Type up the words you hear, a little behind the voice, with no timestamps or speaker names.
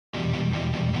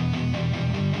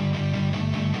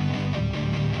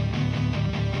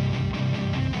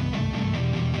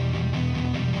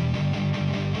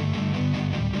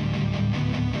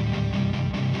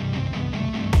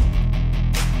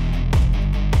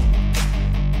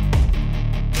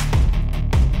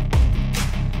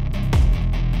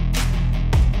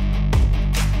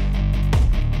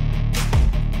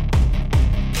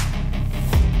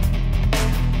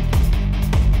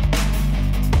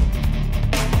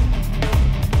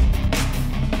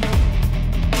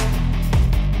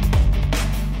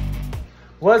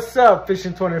What's up,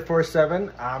 Fishing 24/7?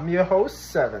 I'm your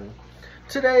host, Seven.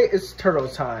 Today is turtle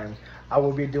time. I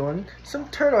will be doing some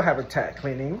turtle habitat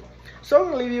cleaning. So I'm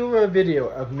going to leave you with a video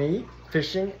of me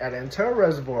fishing at Antero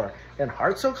Reservoir in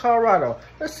Hartsel, Colorado.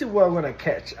 Let's see what I'm going to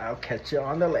catch. I'll catch you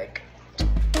on the lake.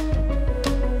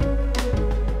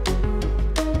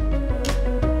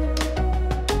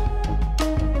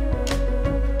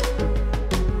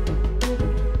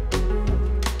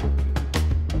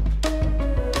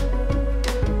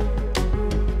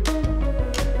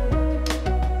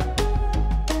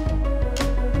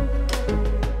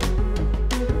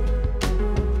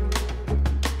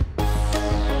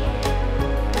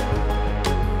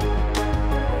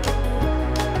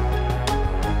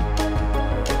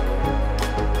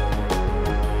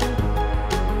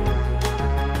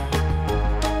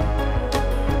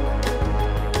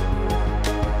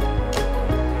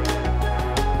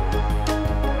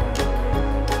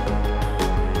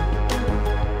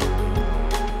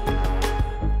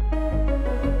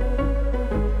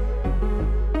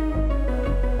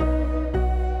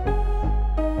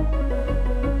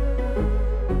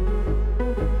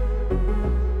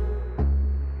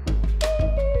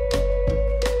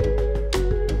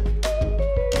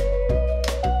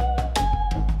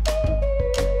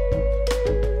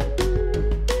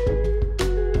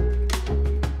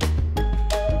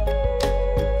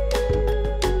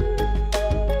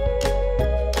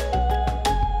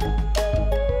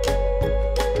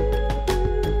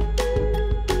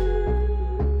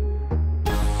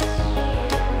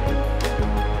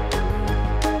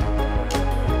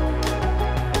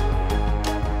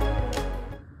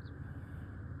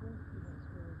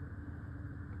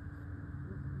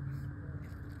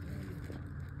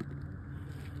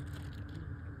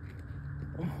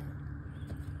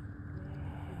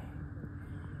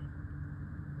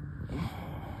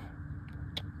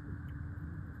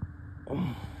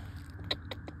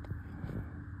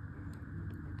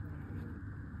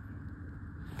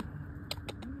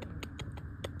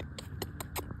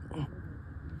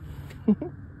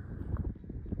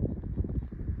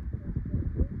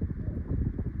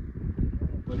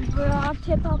 We're off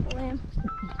tip up lamb.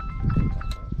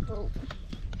 Oh.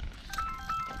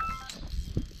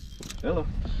 Hello.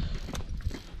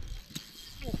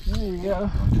 There you go.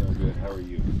 I'm doing good. How are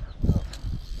you?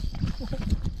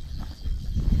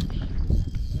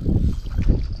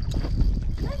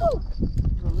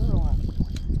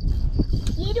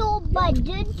 Little but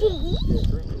good to eat. Yeah,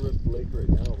 currently we're at the lake right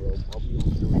now, but I'll be on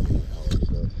the road in an hour,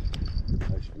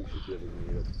 so we should be able to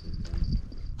meet up sometime.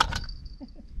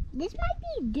 This might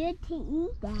be good to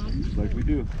eat, Dad. Just like we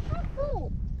do. Oh,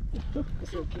 cool.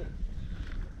 It's okay.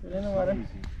 Get in the water.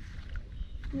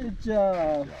 Good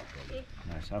job.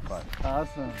 Nice. High five.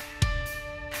 Awesome.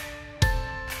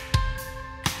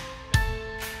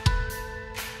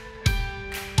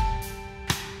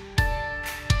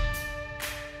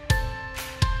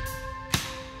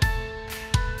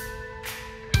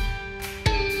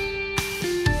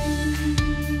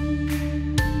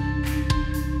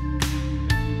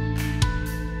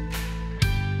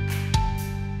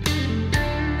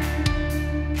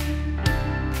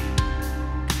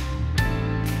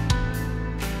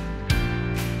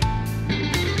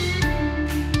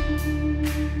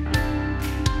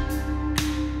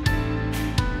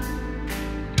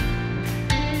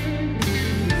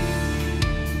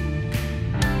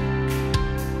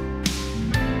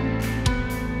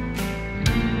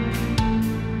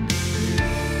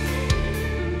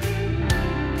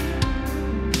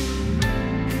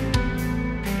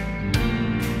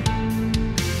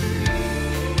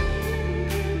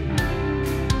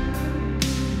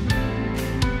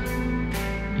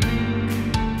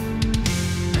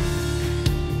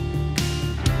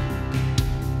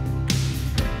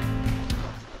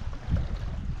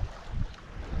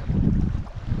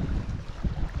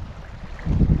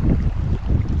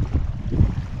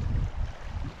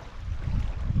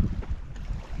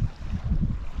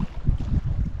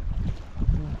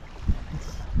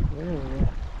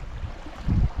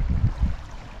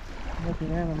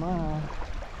 Looking at him out.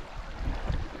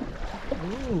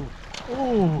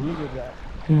 Ooh, look at that.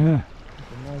 Yeah.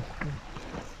 That's a nice thing.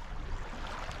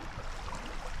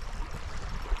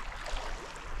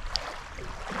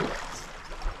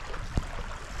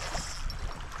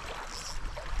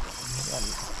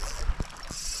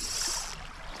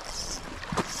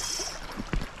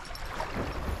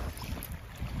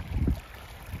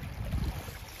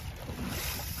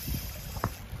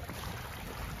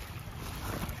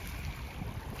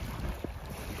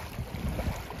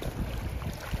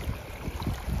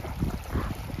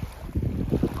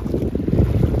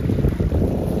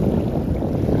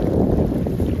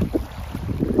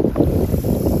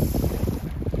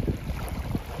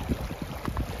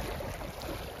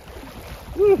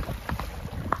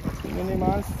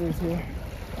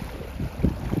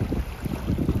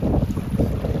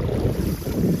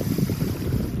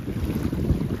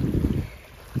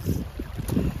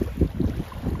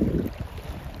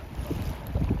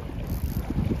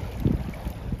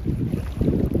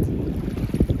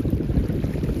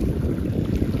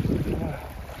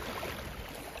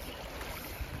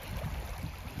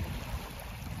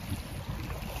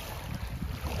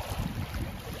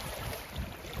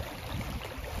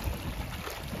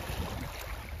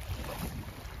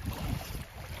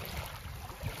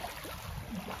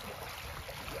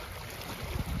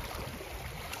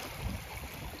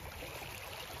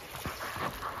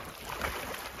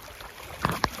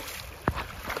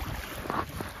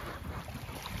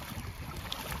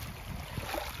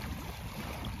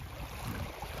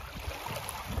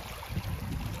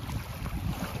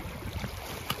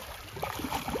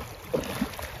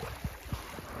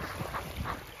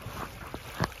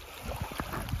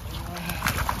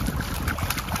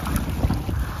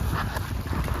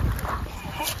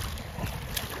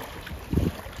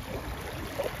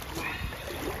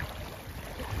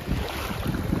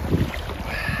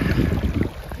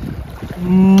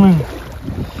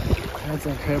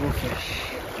 pebble fish.